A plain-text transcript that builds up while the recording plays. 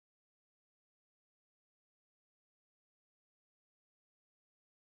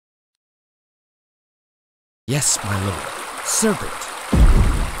Yes, my lord. Serpent.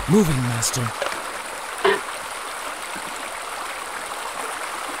 Moving, master.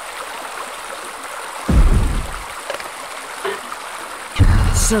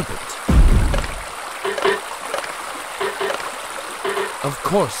 Serpent. Of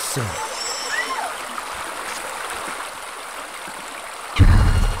course, sir.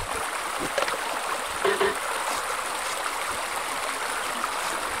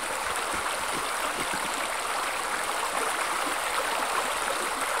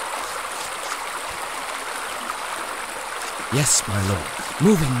 Yes, my lord.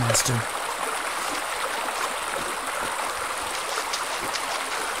 Moving, master.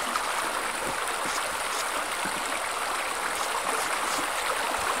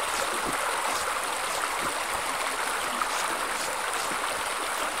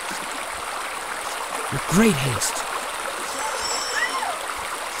 With great haste.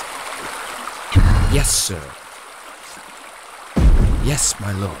 Yes, sir. Yes,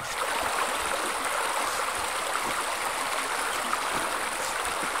 my lord.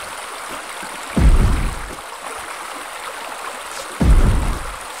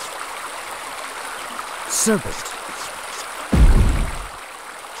 Serpent.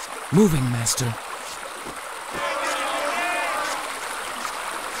 Moving, master.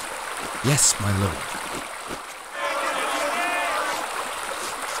 Yes, my lord.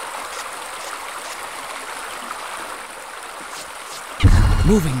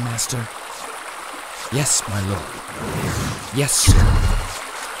 Moving, master. Yes, my lord. Yes, sir.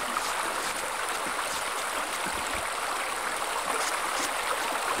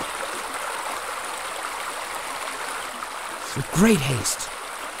 With great haste.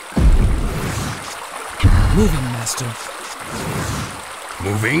 Moving, master.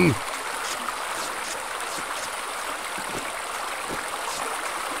 Moving.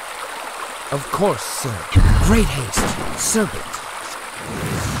 Of course, sir. Great haste. Serpent.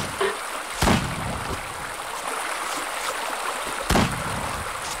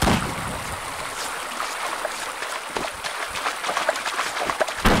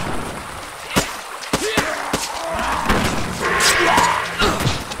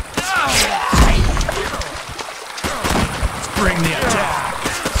 Bring the attack.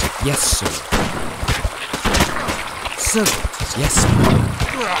 Yes, sir. Serpent. Yes, my lord.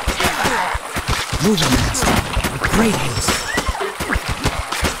 Moving, master. With great haste.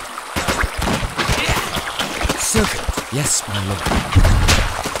 Serpent. Yes, my lord.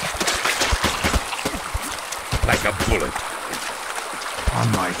 Like a bullet. On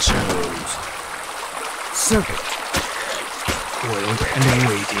my toes. Serpent. Coiled and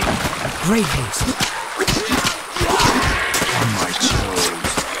waiting. With great haste. On my toes.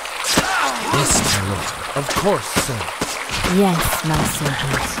 Yes, my lord. Of course, sir. Yes, my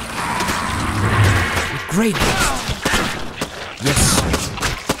servant. With great haste. Yes, sir.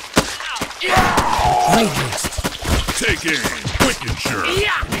 With great haste. Take aim. Quick and sure.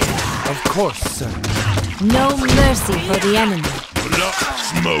 Of course, sir. No mercy for the enemy. Put it up.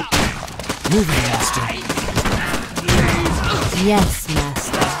 Smoke. Moving, master. Yes,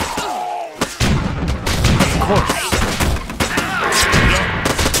 master. Of course.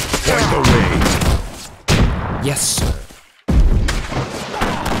 Point the way. Yes, sir.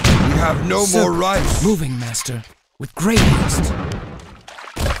 You have no Serpent. more rights. Moving, master. With great haste.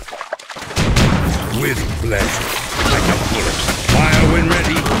 With pleasure. Like a bullet. Fire when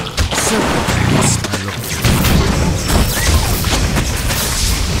ready. Serpent. Yes, my lord.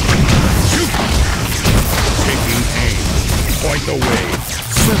 Shoot. Taking aim. Point the way.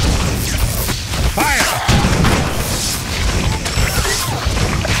 Serpent. Fire.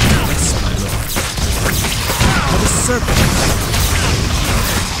 Yes, my lord. For the serpent.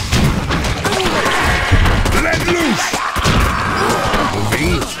 Let loose.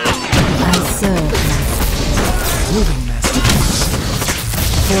 Moving. I serve, master. Moving, master.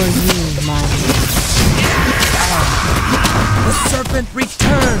 For you, my lord. The serpent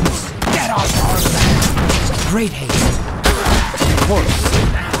returns. Get off our land. Great haste. Of course.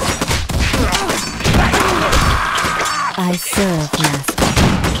 I serve, master.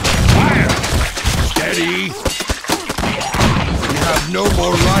 Fire. Steady. You have no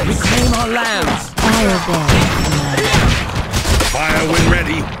more rights. Reclaim our lands. I obey, commander. Fire when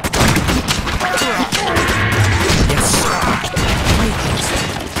ready. Yes, sir. Great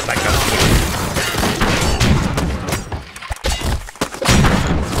haste. Like a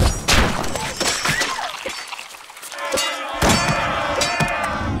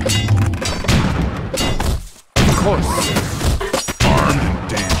Of course, sir. armed and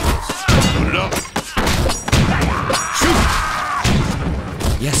dangerous. Put it up. Shoot.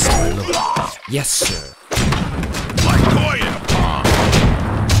 Yes, my lord. Yes, sir.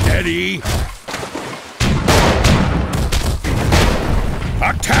 Steady.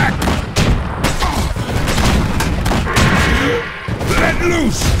 Attack! Let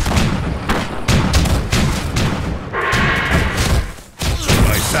loose!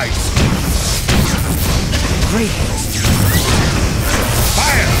 My sights. Great haste.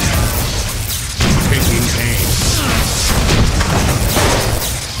 Fire! Taking aim.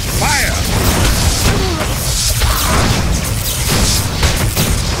 Fire!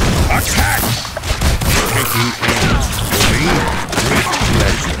 Attack! Taking aim. Moving with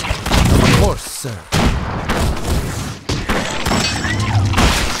pleasure. Of course, sir.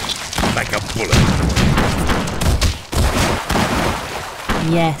 Like a bullet.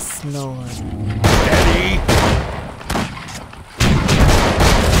 Yes, Lord. Steady.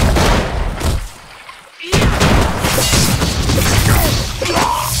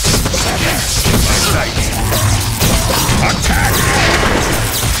 My sights. Attack!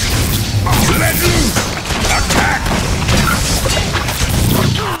 Let loose! Attack!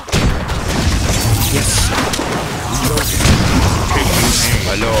 Yes, sir. Taking aim.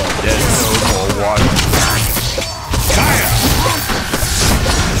 My lord, there's no more water. Fire!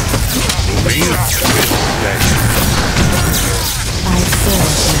 Moving with pleasure. I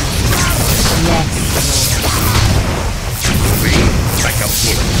serve Master. Yes, Moving like a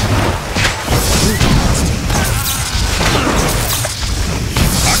bullet.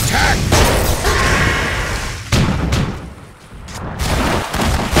 Attack!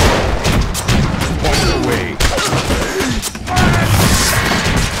 Point away.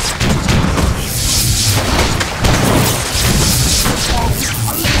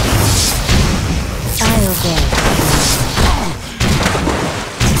 I obey.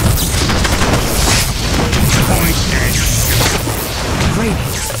 Point and shoot. Great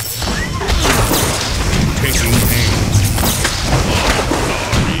haste. Taking aim.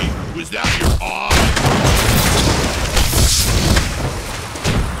 Sorry, was that your eye?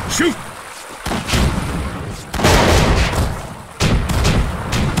 Shoot!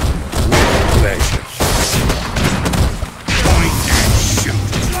 With pleasure. Point and shoot.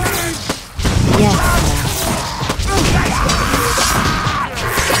 Yes, Master.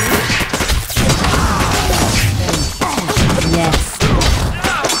 Yes.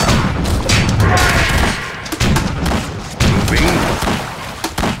 Moving.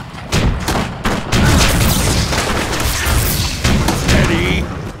 Steady.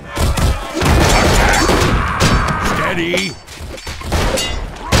 Attack. Steady.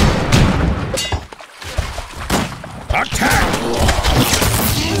 Attack.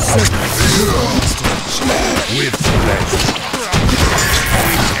 With pleasure.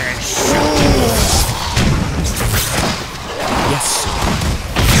 Point and shoot. Yes, sir.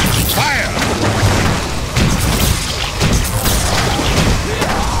 Fire.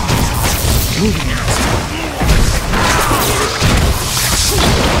 Moving master.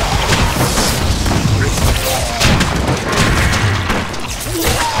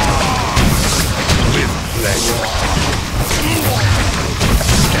 With pleasure.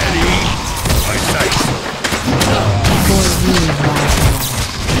 Steady. My sights. For you, Master.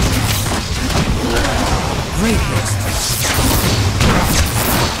 Great haste.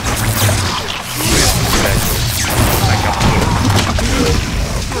 With pleasure. Like a bullet.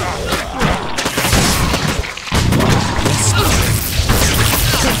 Yes, sir.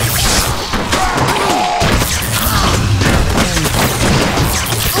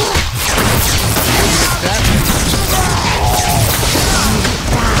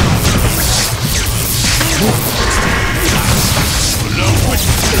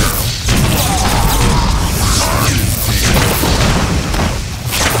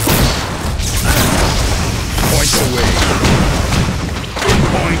 Point away.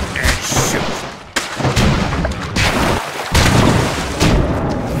 Point and shoot.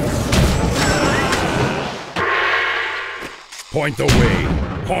 Point away.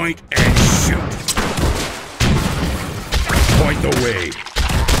 Point and shoot. Point away.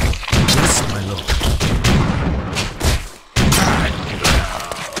 Yes, my lord.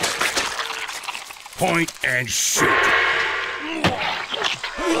 Point and shoot.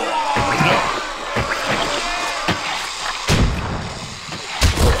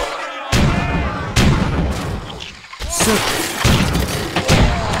 Sir.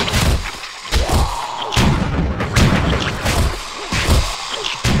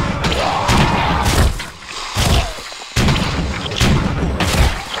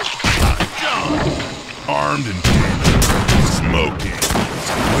 Armed and dangerous. Smoking.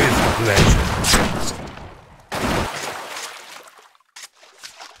 With pleasure.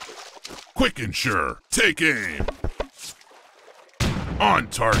 Quick and sure. Take aim. On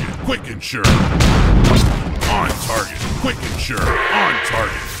target. Quick and sure. On target. Quick and sure. On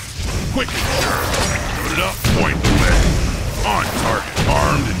target. Quick and sure. Load it up. Point away. On target.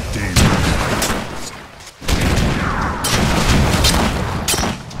 Armed and dangerous.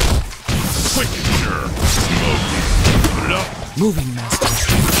 Quick and sure. Smoking. Load it up. Moving, Master.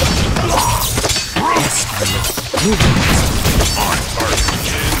 Yes, my lord. Moving, Master. On target.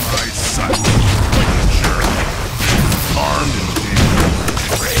 In my sight. Quick and sure. Armed and dangerous.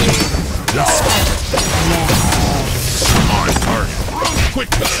 Yes, my lord. Yes. On target.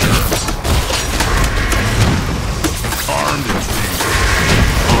 Quick and sure. Armed and dangerous.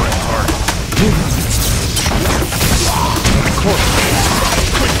 On target. Moving, Master. Court.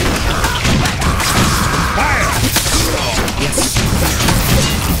 Quick and sure. Fire! Yes.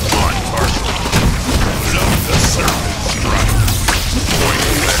 On target. Load up the serpent strike. Point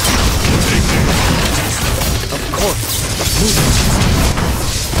away. Take it. Of course. Moving, Master.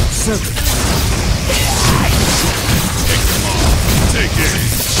 Serpent. Take them off. Take aim.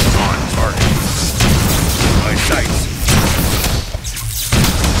 On target. My sights.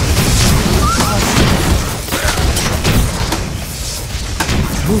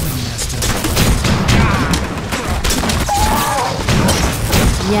 Moving, Master.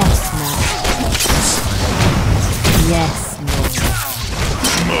 Yes, Master. Yes, Lord.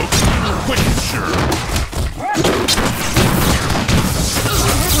 Smoke. Quick and sure.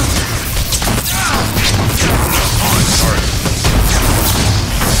 On target.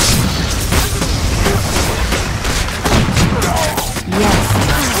 Yes,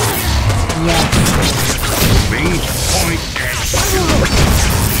 Master. Yes. Range, point, and shoot.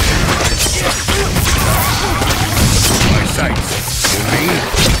 My sights. Moving.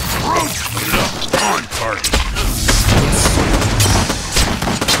 Load it up. On target.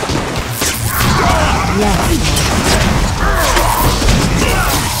 Yes,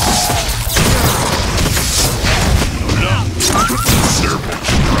 Load it up. Serpent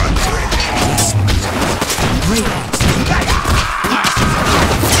strike. Great.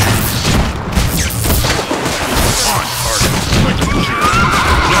 On target. Quick and sure.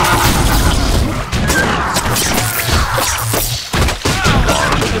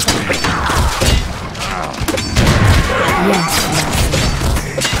 yes, Master.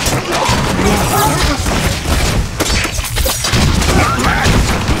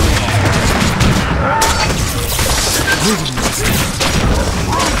 Moving, Master.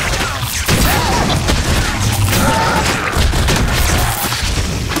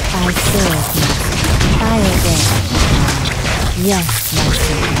 I serve, Master. I obey. Yes,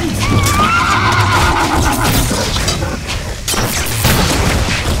 Master.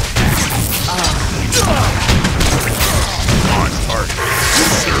 On target.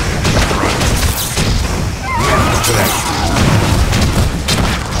 Serpent strike.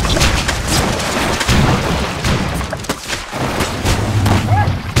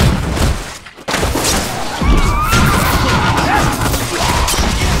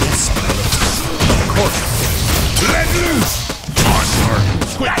 Yes, my lord. Of course. Let loose. On target.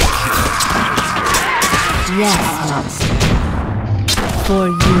 Quick and sure. Yes, Master. For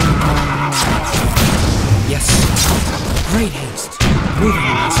you, my Lord. Yes. Great haste. Moving,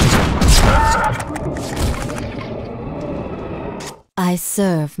 Master. I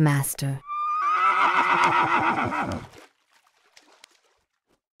serve, Master.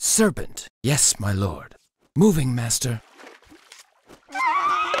 Serpent. Yes, my lord. Moving, Master.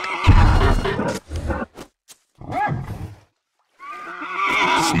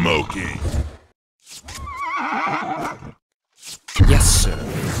 Smoking. Yes, sir.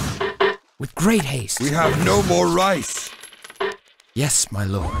 With great haste. We have no more rice. Yes, my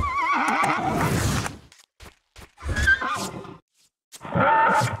lord.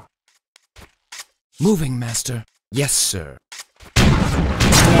 Moving, Master. Yes, sir. We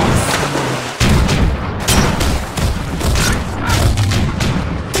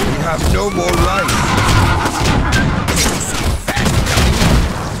have no more rice.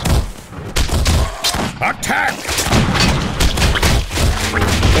 Attack!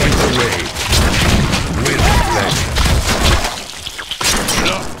 Point away. With pleasure. Load it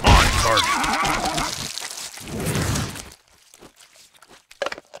up. On target.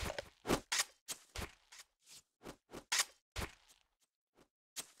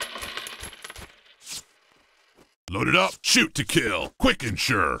 Load it up. Shoot to kill. Quick and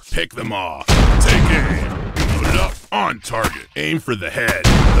sure. Pick them off. Take aim. Load it up. On target. Aim for the head.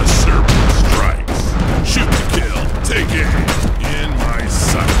 The serpent strikes. Shoot to kill. Take aim. In my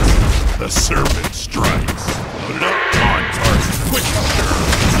sights. The serpent strikes. Load it up. On target. Quick and sure.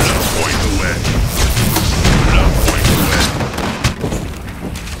 Load it up. Point away. Load it up. Point away.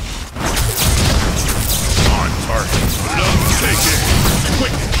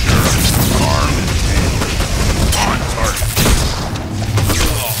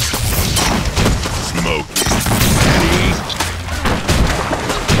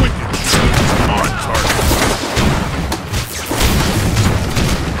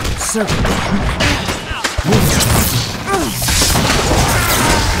 Circle. Move.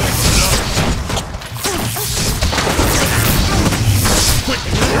 Quick!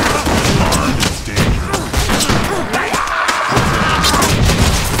 Armed is dangerous.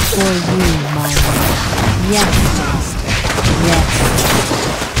 For you, my lord. Yes, master. Yes.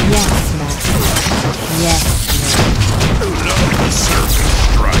 Yes, master. Yes, lord. The serpent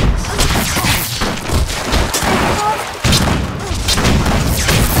strikes.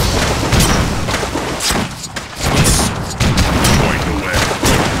 Point away.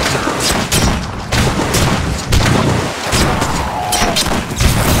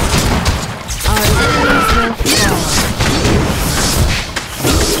 Our enemies will fall.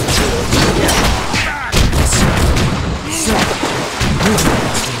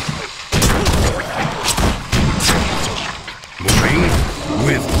 Moving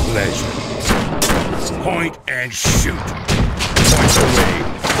with pleasure. Point and shoot. Point away.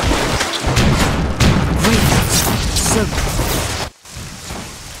 Great haste. Circle.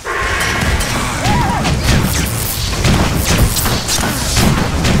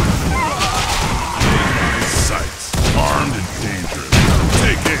 Sights. Armed and dangerous.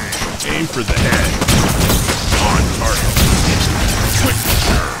 Take aim. Aim for the head. On target. Quick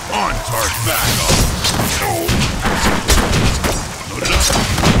sure. On target. Back off. Load it up.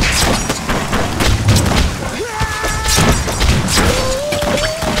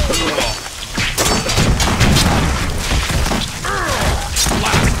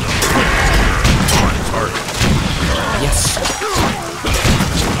 Blast them. Quick sure. On target. Yes, sir.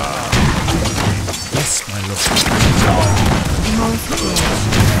 Yes, my lord. Most good.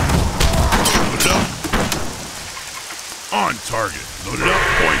 Load it up. On target. Load it up.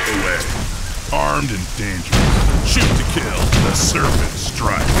 Point away. Armed and dangerous. Shoot to kill. The serpent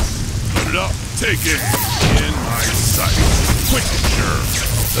strikes. Load it up. Take aim. In my sight. Quick and sure.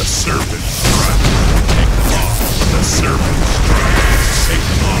 The serpent strikes. Take them off. The serpent strikes. Take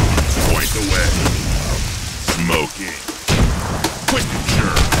them off. Point away. Smoking. Quick and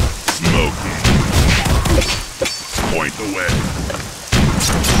sure. Smoking. Point away.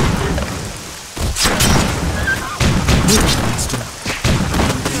 Move, master.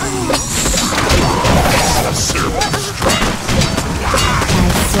 The serpent strikes. I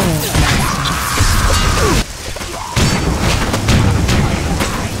serve, master.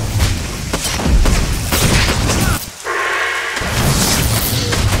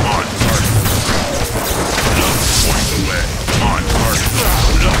 On target. Point away. On target.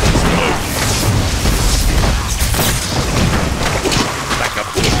 Smoking. Like a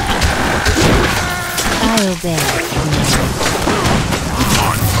book. I obey.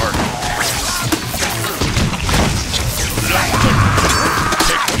 On target.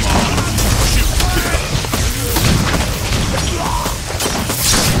 Take them on. Shoot to kill.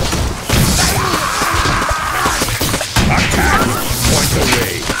 Attack. Point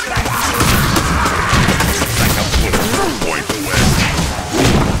away. Like a bullet. Point away.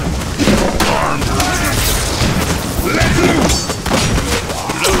 Armed. Let loose.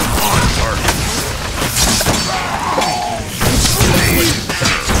 On target.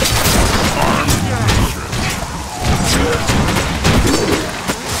 Armed.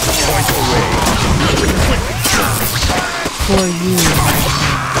 Point away. For you, my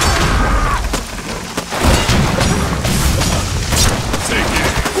lord. Take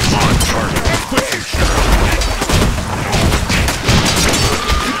it. On target. Quick and sure.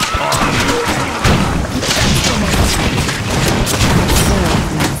 Armed.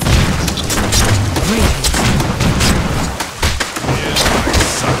 Great haste. In my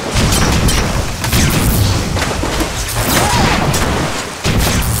sight.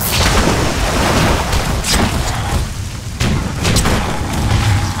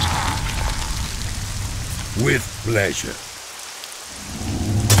 With pleasure.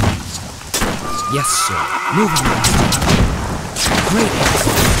 Yes, sir. Move, master. Great haste.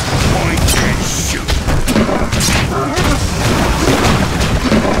 Point and shoot.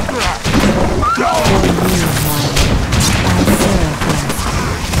 For you, my lord. I serve, master.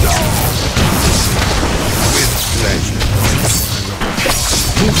 With pleasure.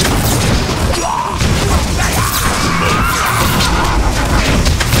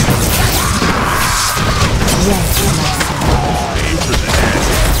 Yes, master. Aim for the head.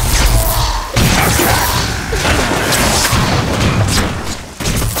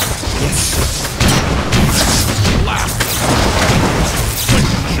 Yes, sir. Blast them. Quick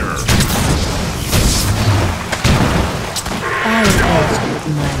and sure. I obey,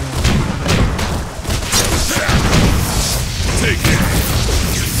 my lord. Take aim.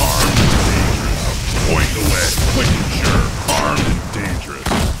 Armed and dangerous. Point away. Quick and sure. Armed and dangerous.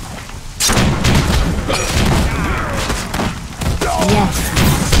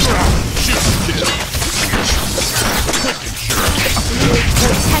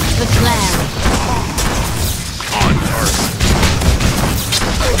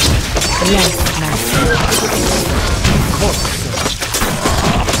 Yes, master.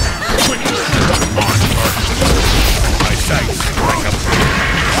 Quick and sure. On target. My sights like a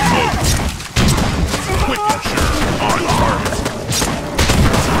Smoke. Quick and sure. On target.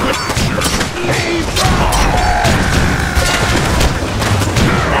 Quick and sure. On target.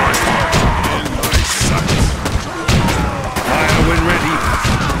 In my sights. fire when ready.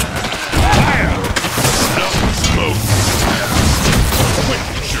 Fire! No smoke. Quick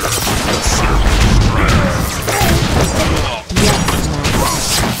and sure. The serpent strikes. Yes, master.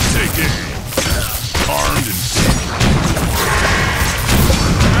 Take aim. Armed and the serpent strikes.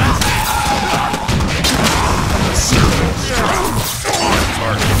 On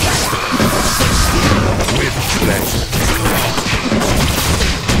target. With pleasure.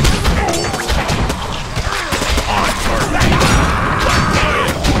 On target.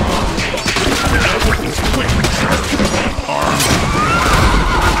 Quick and sure. Armed.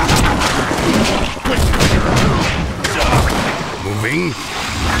 Quick and sure. Moving. Smoking.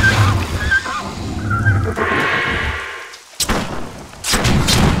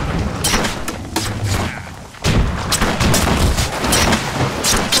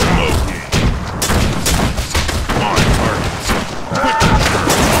 On target. Quick and sure. Armed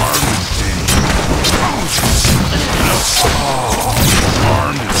and dangerous.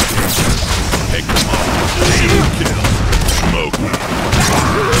 Armed and dangerous. Pick them off. Shoot, kill. Smoking.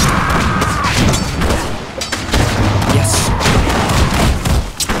 Yes, sir.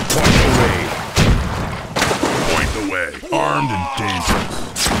 Point away. Point the way. Armed and dangerous.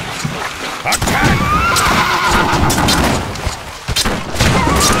 Attack!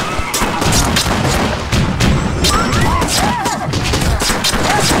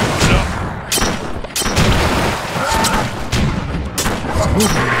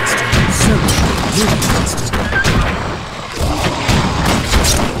 Moving master. Servant. Moving master.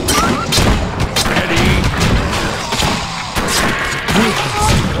 Ready. Great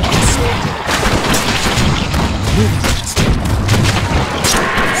haste. Yes, sir. Moving master.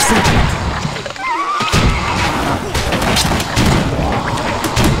 Servant.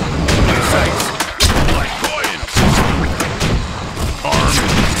 My sights. Like coin. Armed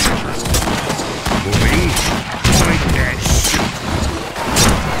and dangerous. Moving. Point and shoot.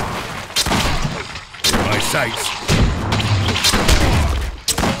 My sights.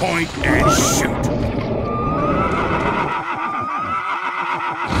 Point and shoot.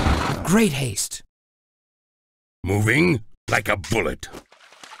 Great haste. Moving like a bullet.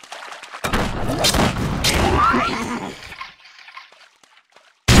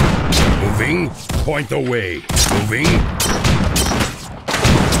 Moving. Point the way. Moving.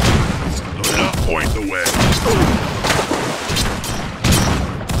 Load up. Point the way.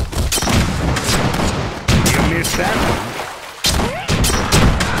 You missed that one.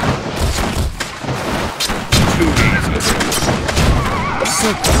 Too easy.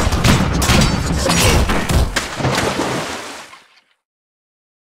 Servant.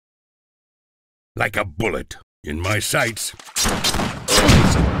 Like a bullet in my sights.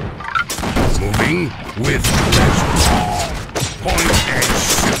 Moving with pleasure. Point and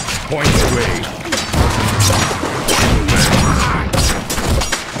shoot. Point away.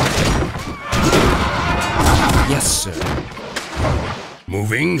 Yes, sir.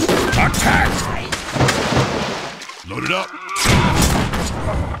 Moving. Attack! Load it up.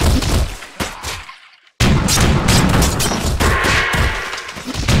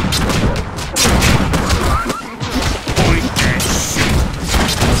 Point and shoot.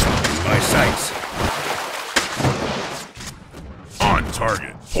 In my sights. On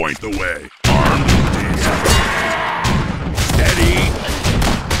target. Point the way. Armed and dangerous. Steady.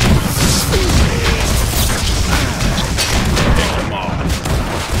 Pick them off.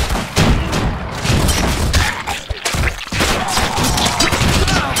 Load it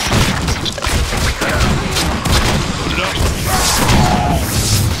up.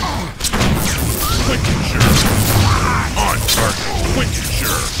 Quick and sure. On target. Quick and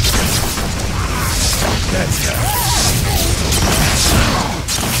sure. That's how.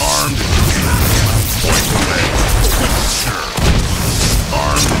 Armed and dangerous. Point the way. Quick and sure.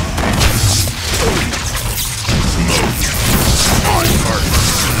 Armed and dangerous. Smoke. On target.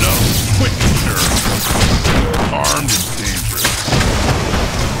 No. Quick and sure. Armed and dangerous.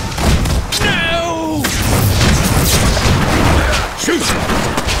 No! Shoot!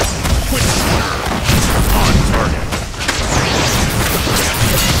 Quick and sure. On target.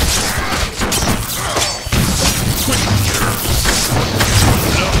 Quick and sure.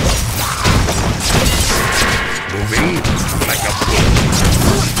 No. Moving like a bullet.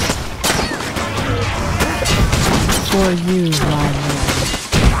 For you, my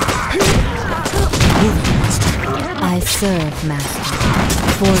lord. serve, master.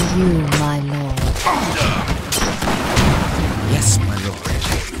 For you, my lord. Yes, my lord.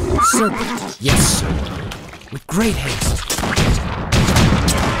 Serpent. Yes, sir. With great haste.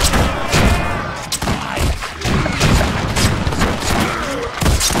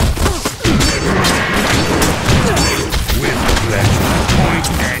 With pleasure. Point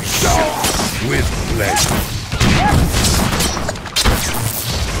and shoot. With pleasure.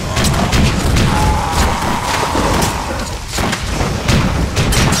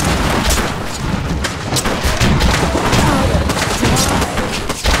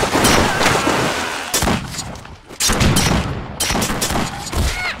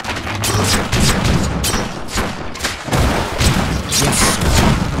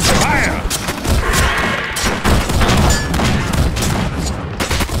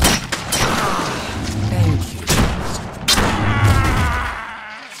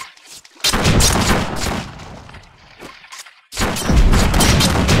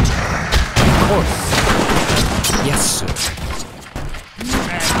 Yes, sir.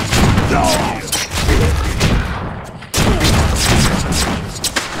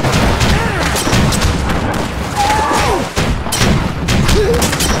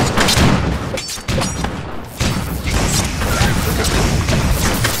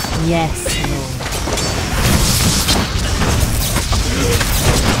 Yes, lord.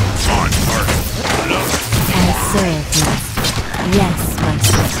 On target. I serve, master. Yes, my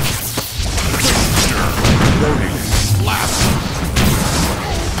servant. Blast.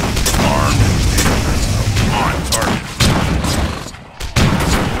 Armed and dangerous. On target.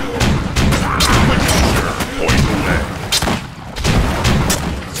 Quick, point away.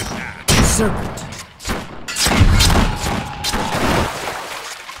 Serpent.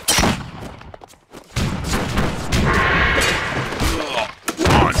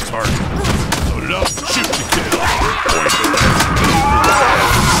 On target. Load it up. Shoot to kill. Point away.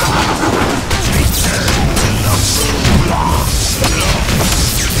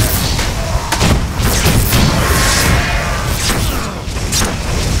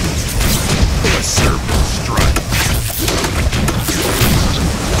 A serpent strike.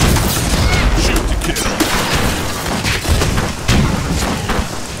 Shoot to kill.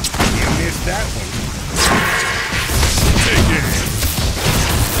 You missed that one. Take aim.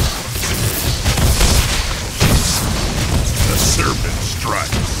 The serpent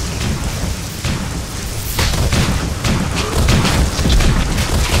strikes.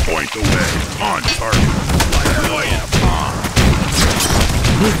 Point away. On target. Like a boy in a pond.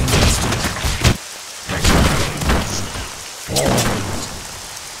 Moving master.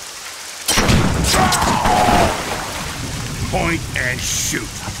 Point and shoot.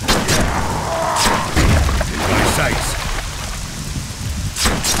 In my sights.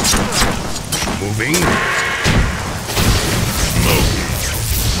 Moving. Smoking.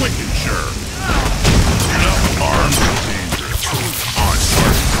 Quick and sure. Enough armed and dangerous. On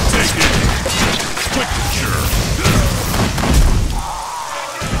target. Take it. Quick and sure.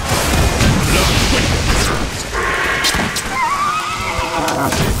 Enough quick and sure.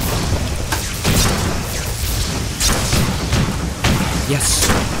 Yes,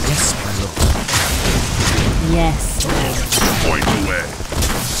 sir. Yes, my lord. Yes, lord. Point away.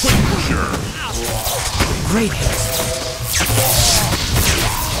 Quick and sure. Great haste.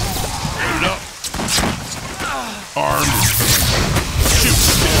 Load it up. Armed and dangerous. Shoot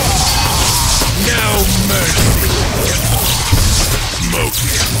to kill. No mercy.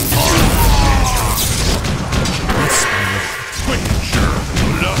 Smoking. Armed and dangerous. Yes, my lord. Quick and sure.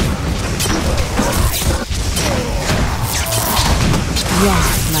 Load it up.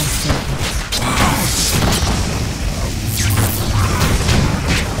 Yes, my servant.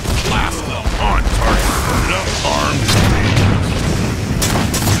 Blast them. On target. Load it up. Armed and dangerous.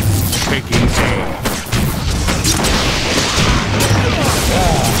 Taking aim.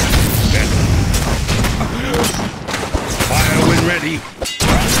 Fire when ready.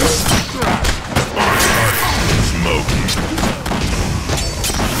 On target. Smoking.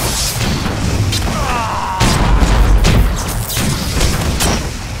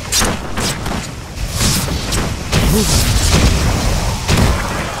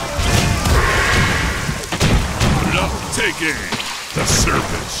 Load it up. Take aim. The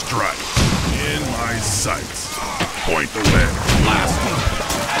serpent strikes. In my sights. Point away. Blast them.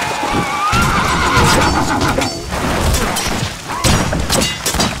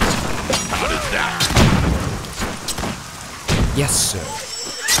 How did that? Yes, sir.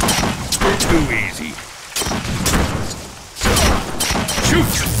 Too easy.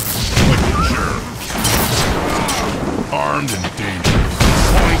 Shoot! Quick and sure. Armed and dangerous.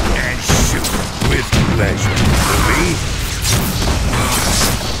 Point and shoot. With pleasure. Moving.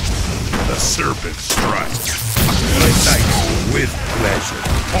 serpent strikes. My sights with pleasure.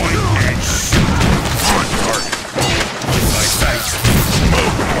 Point and shoot. On target. My sights.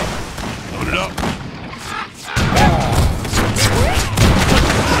 Smoke. Load it up.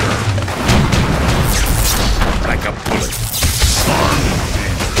 Like a bullet. Armed and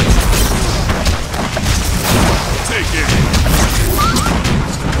dangerous. Take aim.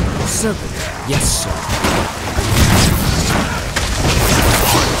 Serpent. Yes, sir.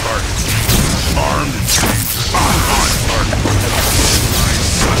 On target. Armed and dangerous. On target.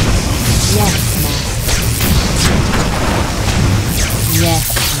 Yes, master. Yes.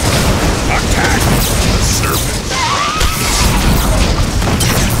 Attack! The serpent strikes.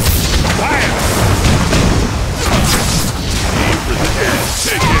 Fire! Aim for the head.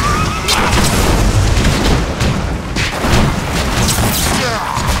 Take aim.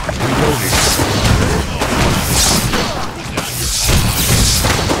 Reloading.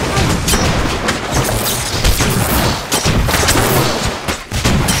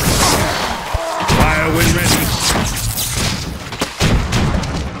 Fire when ready.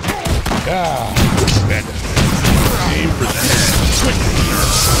 Better. Aim for the head. Quick and sure.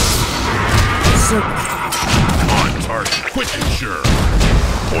 Serpent. On target. Quick and sure.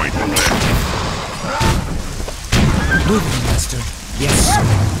 Point away. Moving, master. Yes, sir.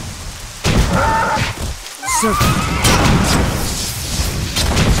 Serpent.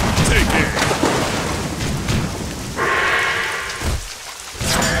 Take aim.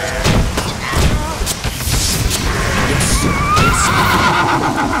 Yes, sir. Yes, sir.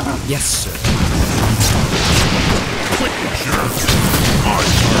 Yes, sir. Quick and sure. On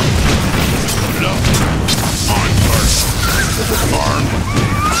target. Load it up. On target. Armed and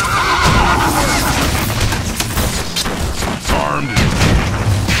dangerous. On target. Armed and dangerous.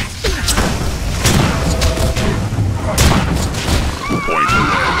 Point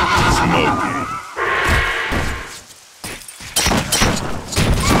away. Smoking.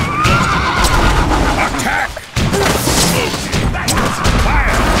 Attack! Smoking.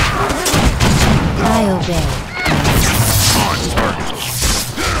 Fire! I obey. On target.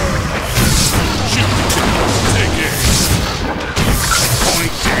 Shoot. Take aim.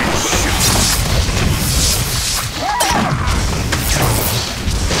 Point and shoot. Smoking.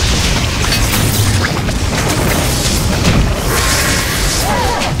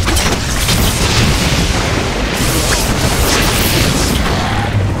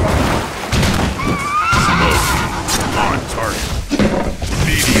 On target.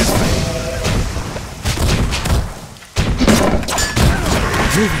 Immediately.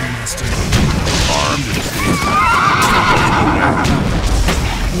 Moving, master. Armed and dangerous.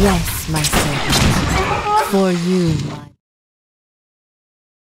 Yes, my servant. For you, my...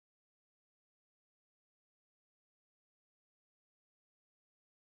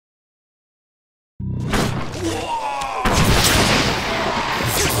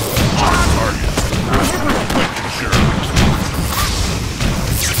 On target. Quick and sure.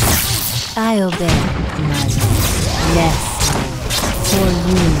 I obey, my lord. Yes, Lord. For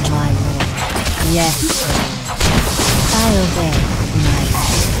you, my lord. Yes, Lord. I obey, my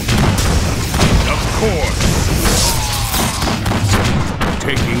lord. Of course.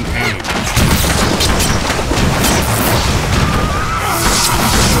 Taking aim.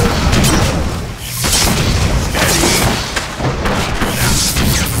 Steady.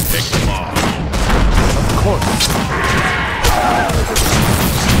 Pick them off. Of course.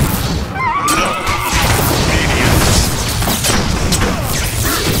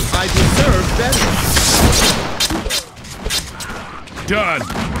 I deserve better. Done.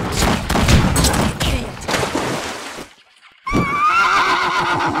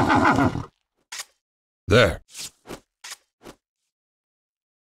 There.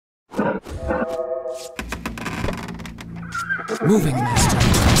 Moving, master.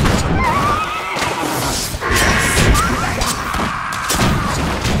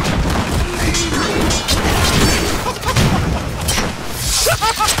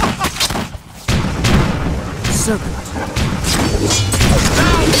 Serpent.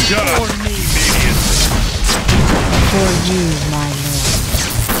 Shut up. Immediately. For you, my lord.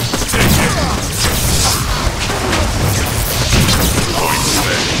 Take it. Point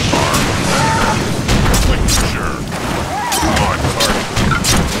away. Armed. Quick and sure. On target.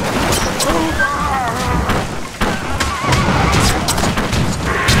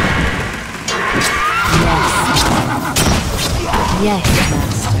 Yes,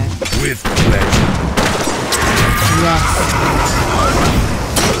 master. With pleasure. Yes.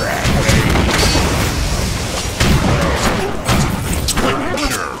 Quick and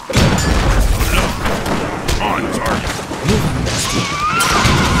sure. Load it up. On target. Moving, master.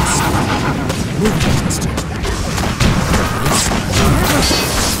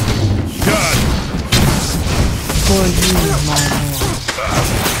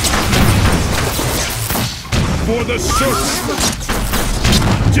 for the serpent!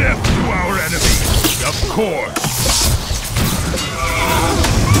 Death to our enemies! Of course!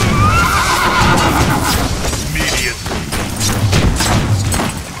 Immediately!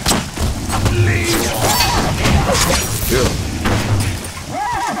 Leave! Kill!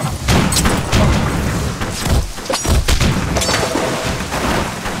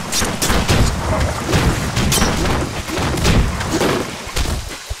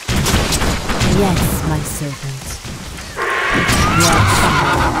 Yes, my servant. Yes,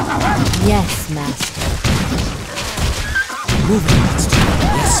 yes, master. Moving, master.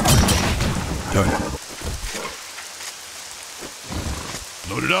 Yes, Done.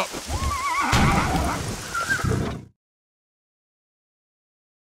 Load it up.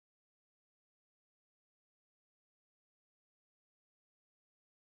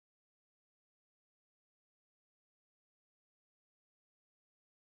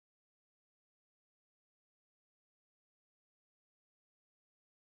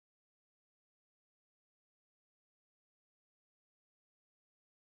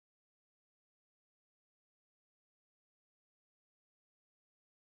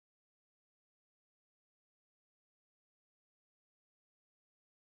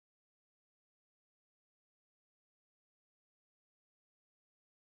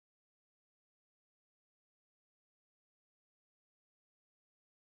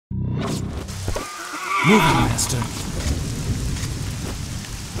 moving, master.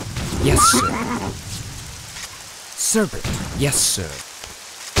 Yes, sir. Servant. Yes, sir.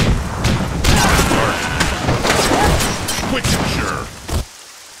 Quick and sure.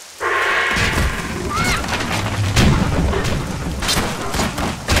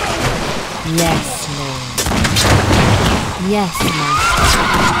 Yes, Lord. Yes, master.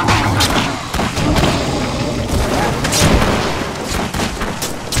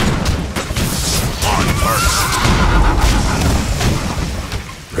 On target.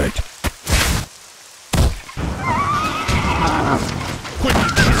 Right. Quick and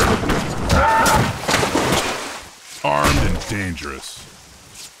sure. Armed and dangerous.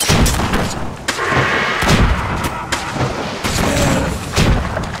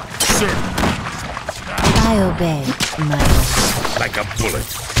 Sir. I obey, my lord. Like a bullet.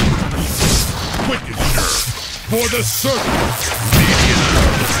 Quick and sure. For the serpent.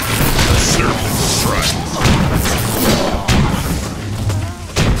 Immediate. The serpent strikes.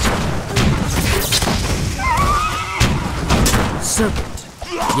 Serpent.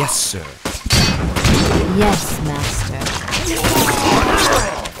 Yes, sir. Yes, master.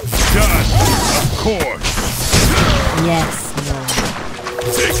 Done. Of course. Yes, Lord.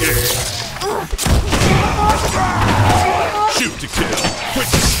 Take aim. Shoot to kill.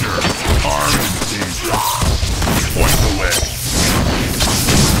 Quick and sure. Armed and dangerous. Point the way.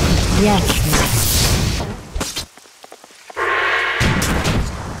 Yes, master.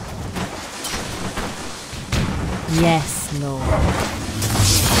 Yes, Lord.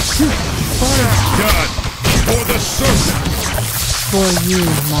 Done. For the serpent. For you,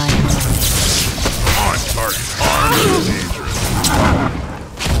 my lord. On target. Armed and dangerous.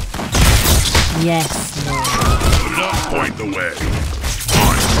 Yes, Lord. Load it up. Point the way.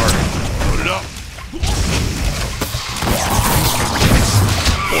 On target. Load it up.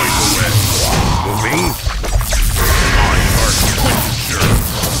 Point the way. Moving. On target. Quick and sure.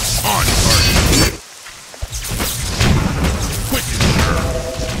 On target. Quick and sure.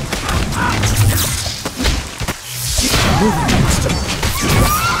 Moving, master.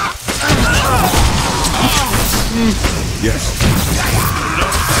 Yes. Load it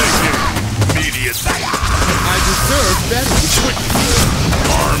up. Take it. Immediately. I deserve better. Quick and sure.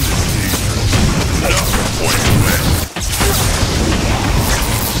 Armed and dangerous. Load it up. Point the way.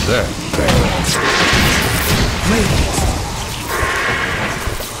 There. Great.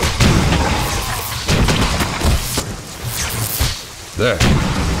 There.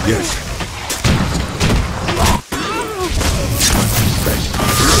 Yes.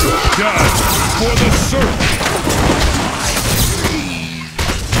 Done. For the serpent.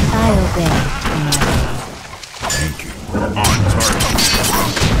 I obey, my lord. Thank you. On target.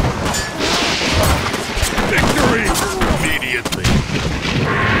 Victory! Immediately.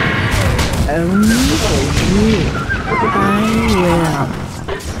 Only for you. I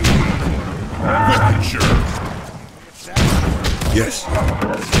Quick and sure. Yes.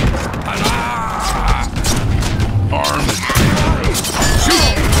 Armed and dangerous.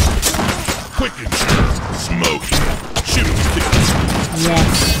 Shoot! Quick and sure. Smoking. Shoot to kill. will.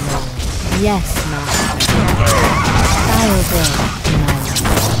 Yes, Lord. Yes, master. I obey, my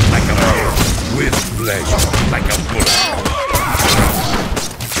lord. Like a bullet. With pleasure. Like a bullet.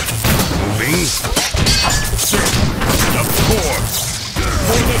 Moving. Sir.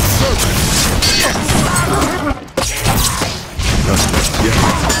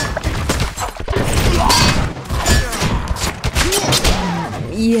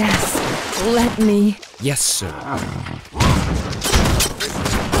 Yes, let me. Yes, sir.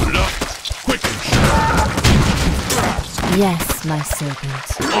 Put it up. Quick and sure. Yes, my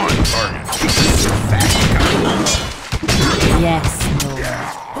servant. On target. Yes, Lord.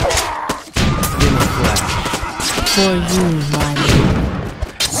 In a flash. For you, my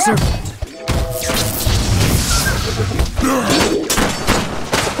Lord. Servant.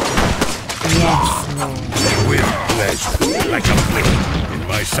 Yes, Lord. With pleasure, like a blade. In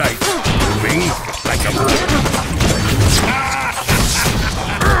my sight, moving like a blade.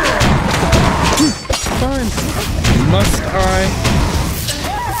 Fine. Must I?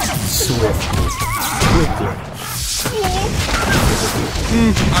 Swiftly. Quickly.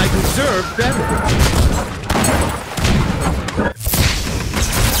 I deserve better.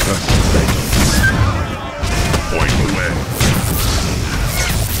 Point away.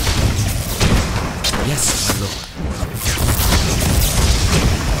 Yes, my lord.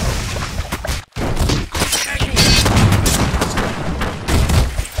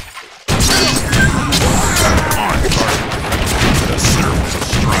 On target. The serpent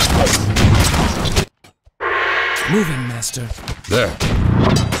strikes. Moving, master. There.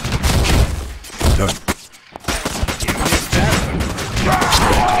 Done.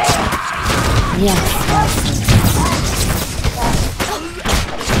 Yes, my servant.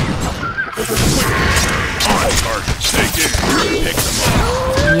 On target. Take it. Pick them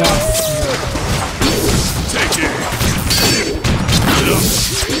off. Yes, Lord. Take it. Put it up.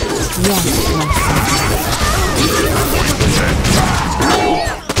 Yes, my servant. Point away.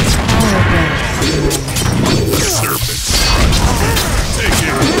 I obey. The serpent strikes. Take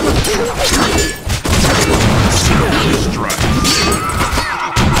it. Serpent strikes.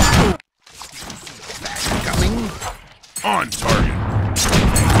 Coming. On target.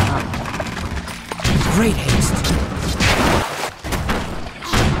 Great haste.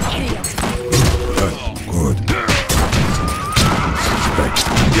 Done. Good. Right.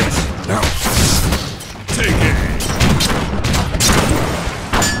 Yes. Now. Take it.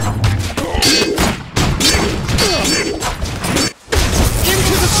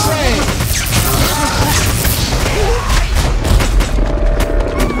 Into the fray!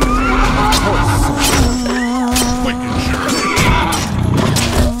 Quick and sure.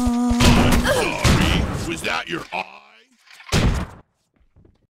 Sorry. Was that your eye?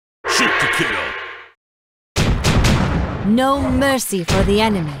 Shoot to kill. No mercy for the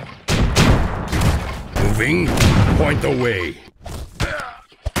enemy. Moving. Point away.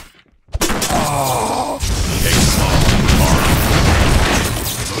 Take them off. Armed.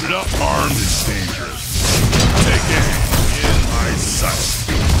 Loaded up. Armed is dangerous. Take it. In my sight.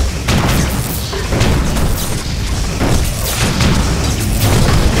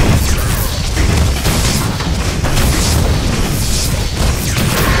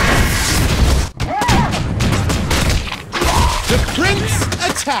 The prince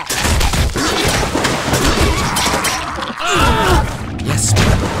attacks! Yes,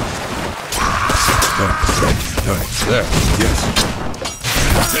 my lord. Done. Right. Done. There. Yes.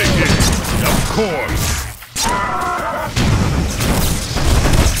 Take it. Of course.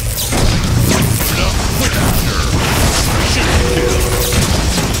 Put it up. Quick and sure. Shoot to kill.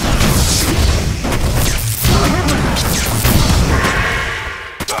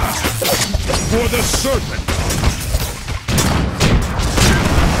 For the serpent.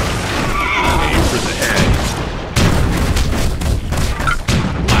 Aim for the head.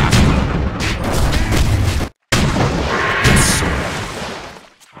 Blast them. Yes, sir.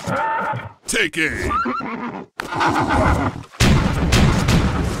 Take aim.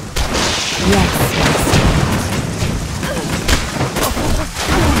 Yes,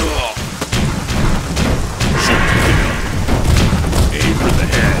 Shoot to kill. Aim for the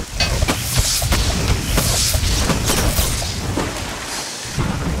head.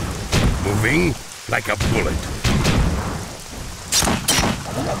 Moving like a bullet.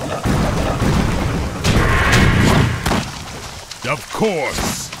 Of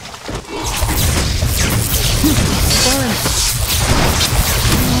course.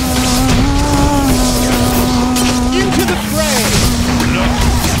 Into the fray!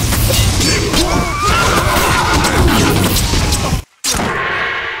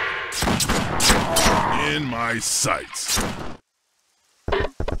 In my sights.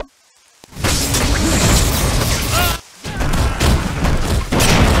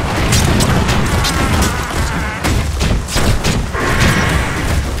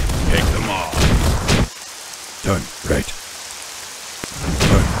 Pick them off. Done. Right.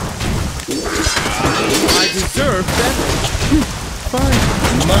 I deserve better. Fine.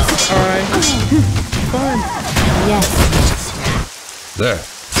 Must I? Fine. yes, There.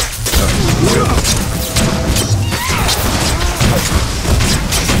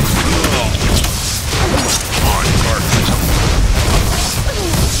 On target.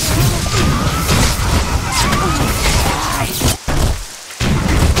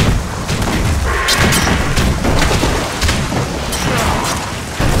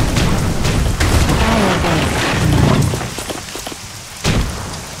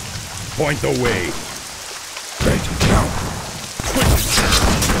 Point the way. Right now. Quick. The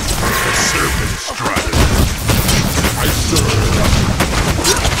serpent strike. I serve.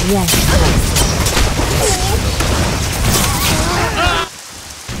 Yes.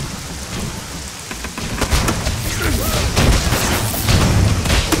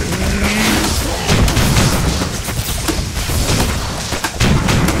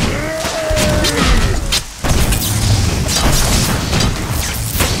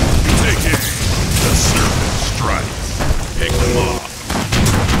 Take it. The serpent strikes. Pick them off.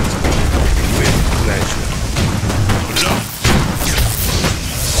 With pleasure. Put it up.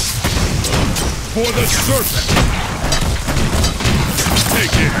 For the serpent.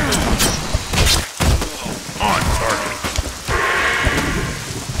 Take it. On target.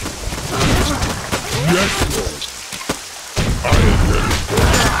 Yes, Lord. I am ready.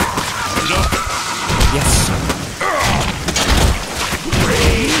 Put it up. Yes, sir.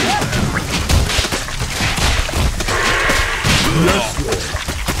 Yes, Lord.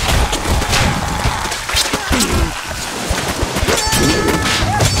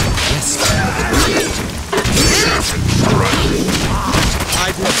 Yes, sir. Serpent strike. I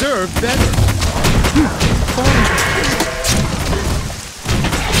deserve better.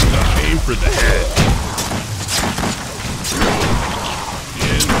 Aim for the head.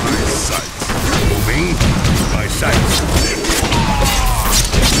 In my sights. Moving. My sights.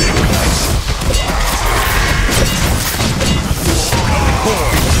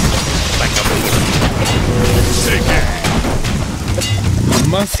 Like a bullet. Take it.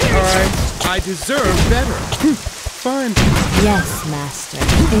 Must I deserve better. Fine. Yes, master.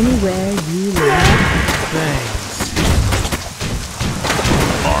 Anywhere you like. Thanks.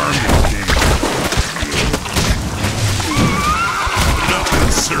 Arm your king. Put up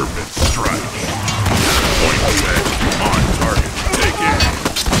the serpent strike. Point away. On target. Take it.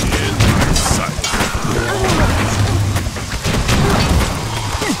 In my sight.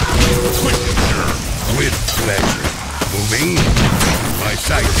 Quick and sure. With pleasure. Moving. My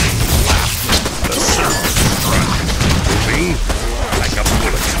sights. The serpent strike. Moving. Like a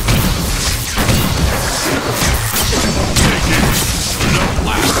bullet. Take it. Put up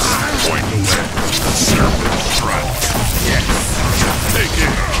last. Point away. The serpent strike. Yes. Take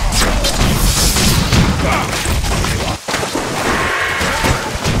it.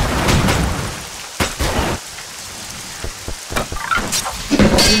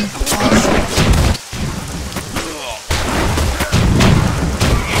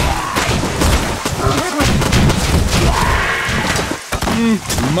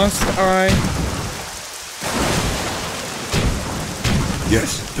 Must I?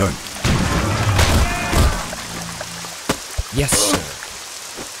 Yes, done. Yes, sir.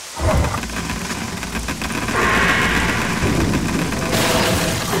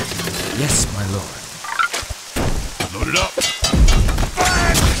 Yes, my lord. Load it up.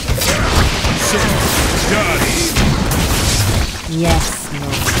 Done. Yes,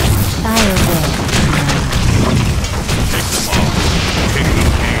 Lord. I obey. Take them off. Take the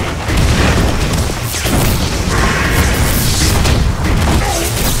king.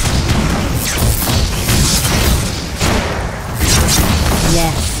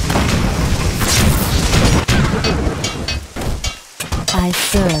 Yes. I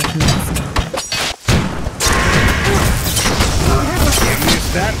serve, master. Is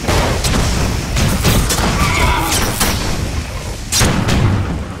that?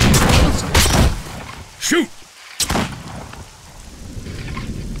 Shoot!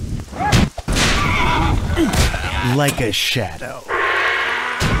 Like a shadow.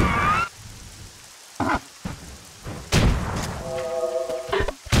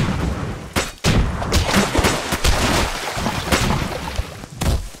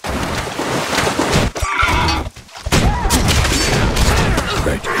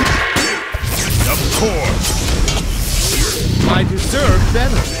 Right. Of course. I deserve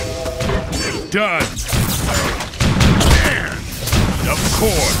better. Done. And of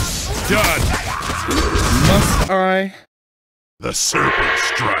course. Done. Must I? The serpent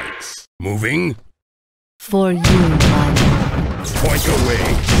strikes. Moving. For you, my lord. Point away.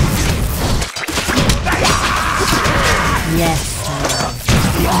 Yes, Lord.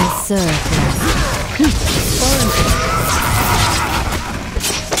 I serve, master.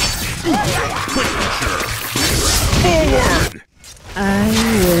 Quick and sure. Forward! I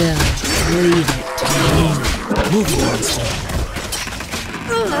will leave it to you. Moving monster.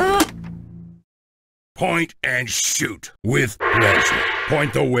 Point and shoot with pleasure.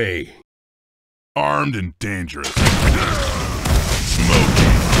 Point the way. Armed and dangerous. Smoking.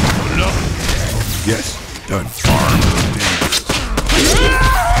 Put it up. Yes, done. Armed and dangerous.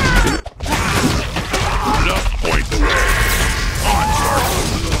 Put it up. Point the way. On target.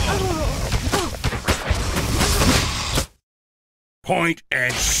 Point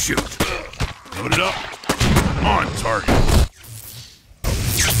and shoot. Put it up. On target.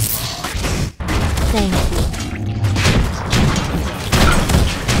 Thank you.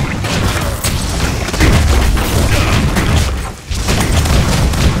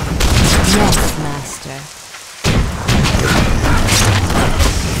 Yes, Master.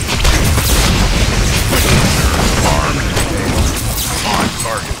 Armed and dangerous. On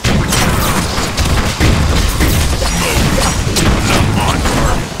target. Smoke. Put it up. On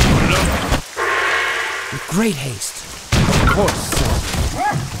target. Put it up. With great haste. Of course, sir.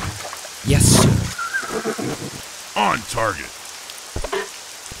 Yes, sir. On target.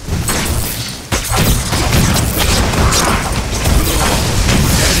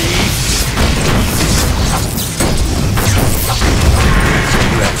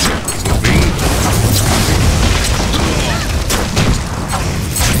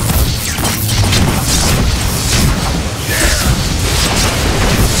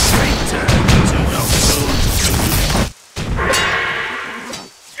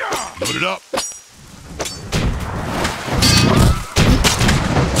 Load it up.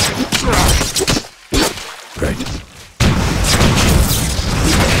 Right.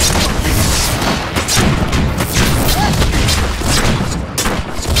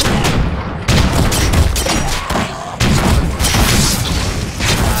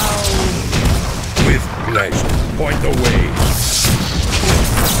 With pleasure. Point the way.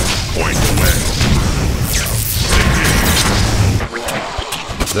 Point the way.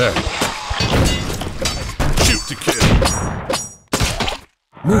 There. Shoot to kill.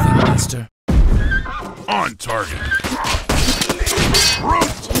 Moving monster. On target.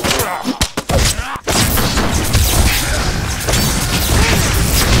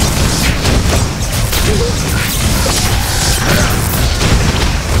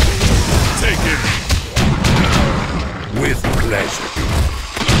 Take it. With pleasure.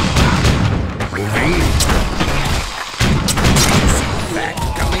 Moving. Back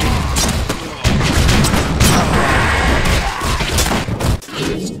coming.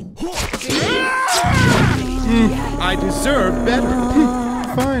 I deserve better.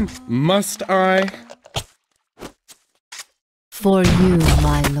 Fine. Must I? For you,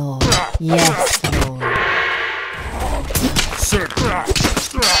 my lord. Yes, lord. Sir.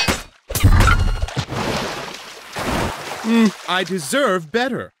 I deserve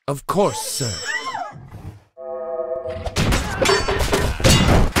better. Of course, sir.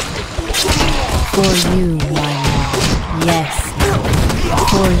 For you, my lord. Yes, lord.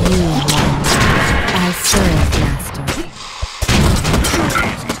 For you, my lord. I serve, master.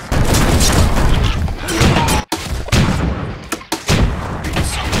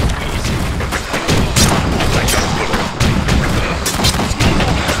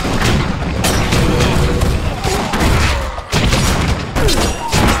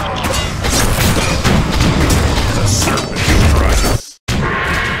 The serpent strikes.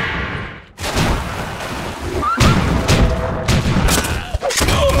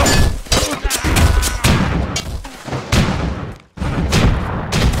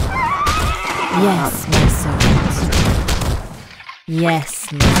 Yes, my servant.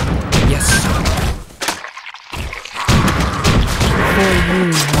 Yes, lord. Yes, sir. For you,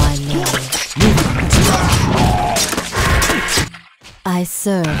 my lord. Moving monster. I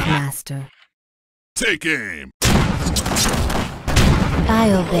serve, master. Take aim.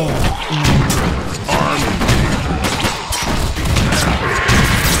 I obey, my lord. Armed and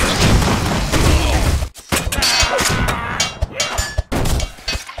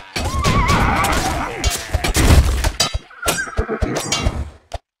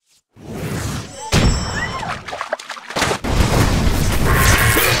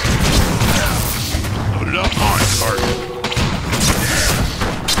Put it up on target.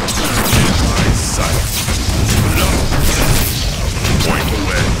 In my sight. Put it up. Point the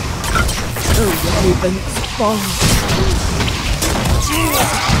way. Oh, ravens fall.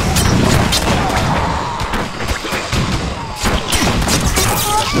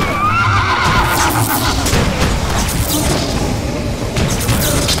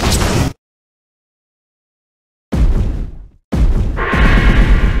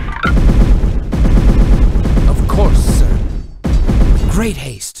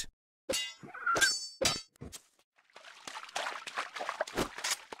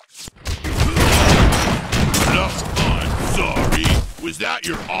 that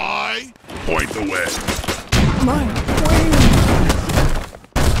your eye? Point the way. My wing!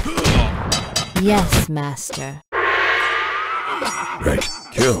 Yes, master. Right.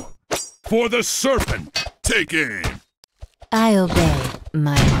 Kill. For the serpent. Take aim. I obey,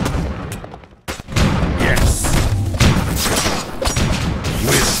 my lord. Yes.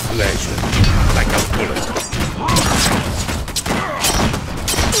 With pleasure. Like a bullet.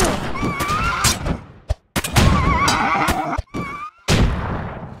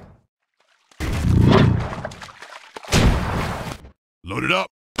 Load it up.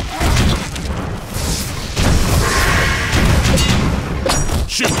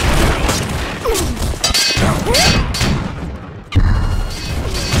 Shoot.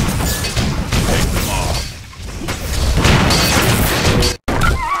 Take them off.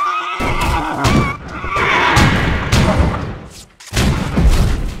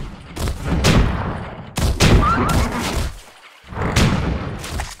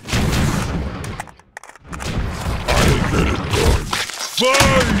 I'll get it done.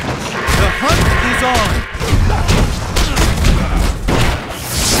 Fight! The hunt is on!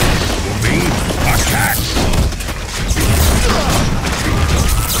 For me, attack!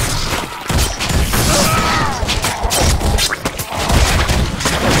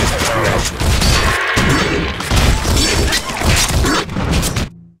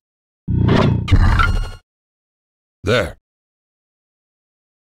 There.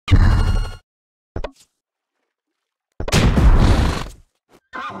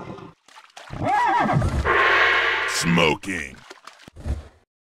 Smoking.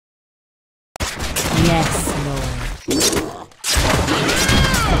 Yes, lord.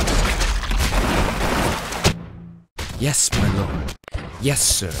 Yes, my lord. Yes,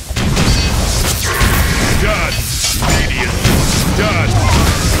 sir. Done. Immediate. Done.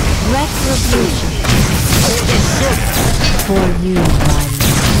 Retribution For the serpent. for you, my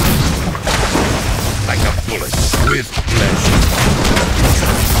lord. Like a bullet. With pleasure.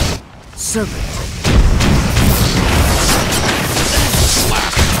 Servant.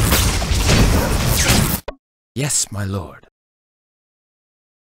 Yes, my lord.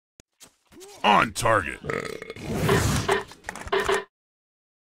 On target.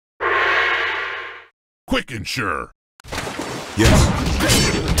 Quick and sure. Yes.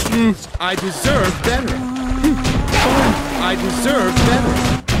 I deserve better. Fine. I deserve better.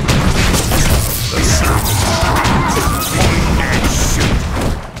 The serpent. Point and shoot.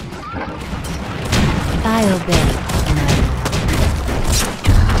 I obey, my lord.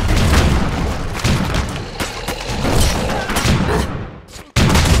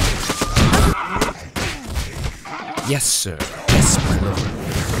 Yes, sir. Yes, my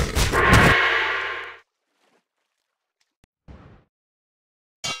lord.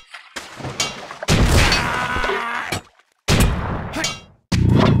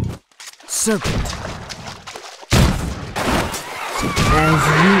 Serpent. As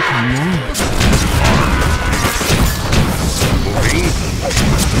you command. For me,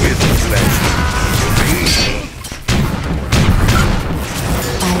 with pleasure. For me,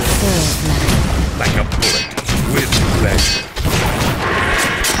 I serve, master. like a bullet. With pleasure.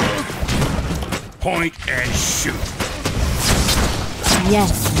 Point and shoot.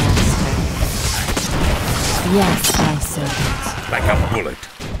 Yes, master. Yes, my servant. Like a bullet.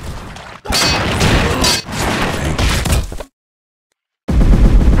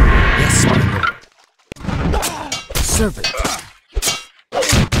 Yes, my lord. Servant.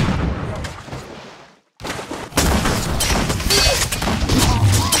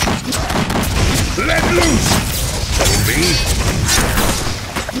 Let loose! For me,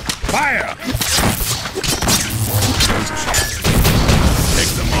 fire!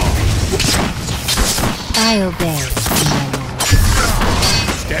 Take them off. I obey, my lord.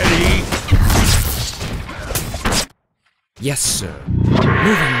 Steady! Yes, sir.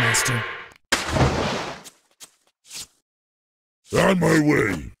 Moving, master. On my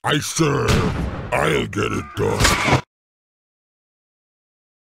way. I serve. I'll get it done.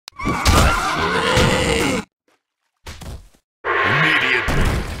 Immediately.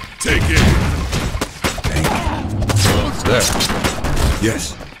 Take it. There.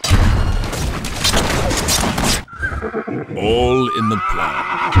 Yes. All in the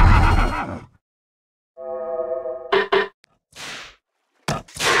plan.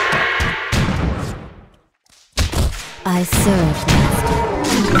 I serve, master.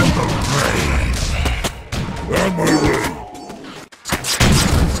 On my way.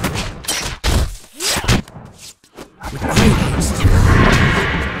 With great haste.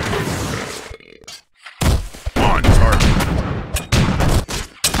 On target.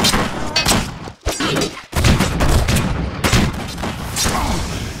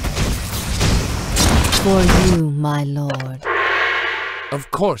 For you, my lord. Of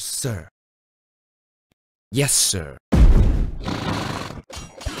course, sir. Yes, sir.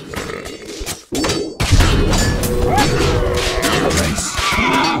 Nice.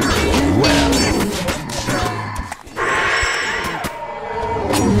 Well.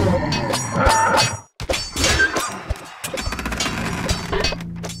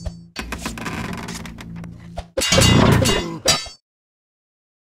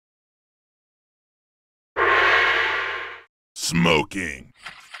 Smoking.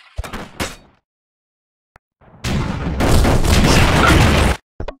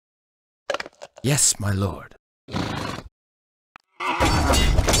 Yes, my lord.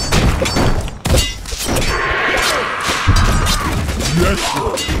 Yes,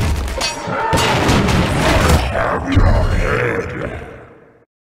 sir. Have your head.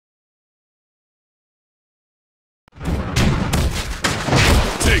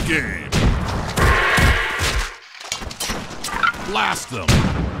 Take aim. Blast them.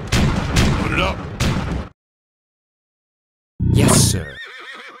 Load it up. Yes, sir.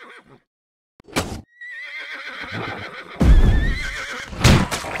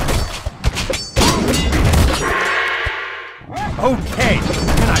 Okay,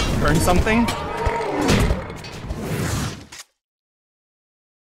 can I burn something?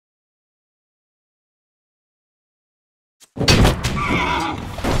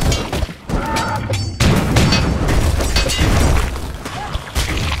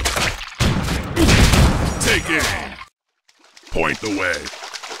 Take aim. Point the way.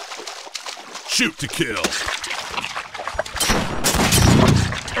 Shoot to kill.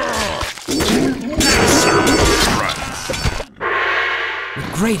 Serpent strikes. With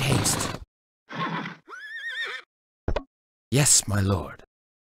great haste. Yes, my lord.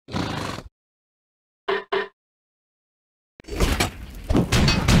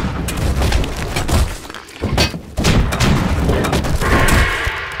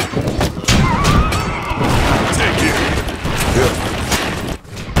 Take aim.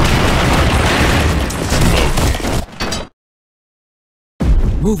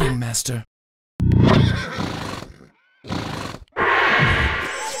 Moving, master.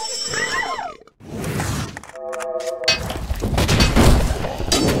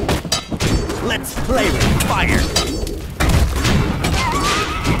 Let's play with fire!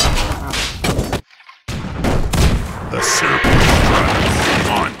 The serpent strikes.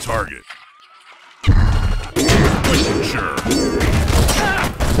 On target. Quick and sure.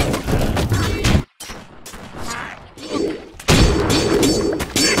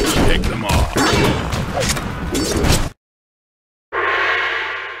 Pick them off.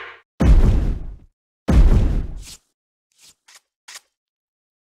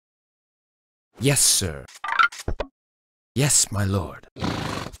 Yes, sir. Yes, my lord. In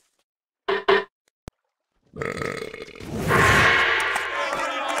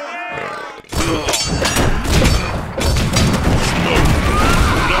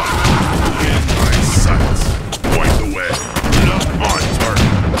my sights. Point the way. Put it up on target.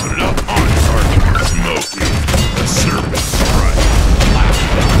 Put it up on target. Smoking. The serpent strike. In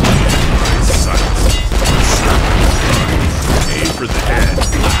my sights. The serpent strike. Aim for the head.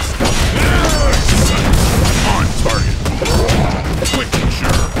 Blast. In my sights. On target. Quick and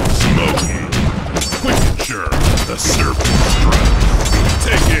sure. Smoking. Quick and sure. The serpent strike.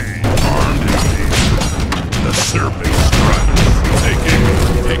 Take aim. Armed and aimed. The serpent strike. Take aim.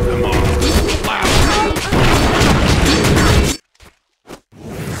 Pick them off. Blast.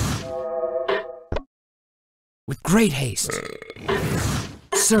 With great haste.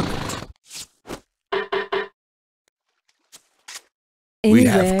 Serpent.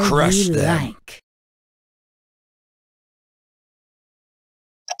 Anywhere have crushed you them. like.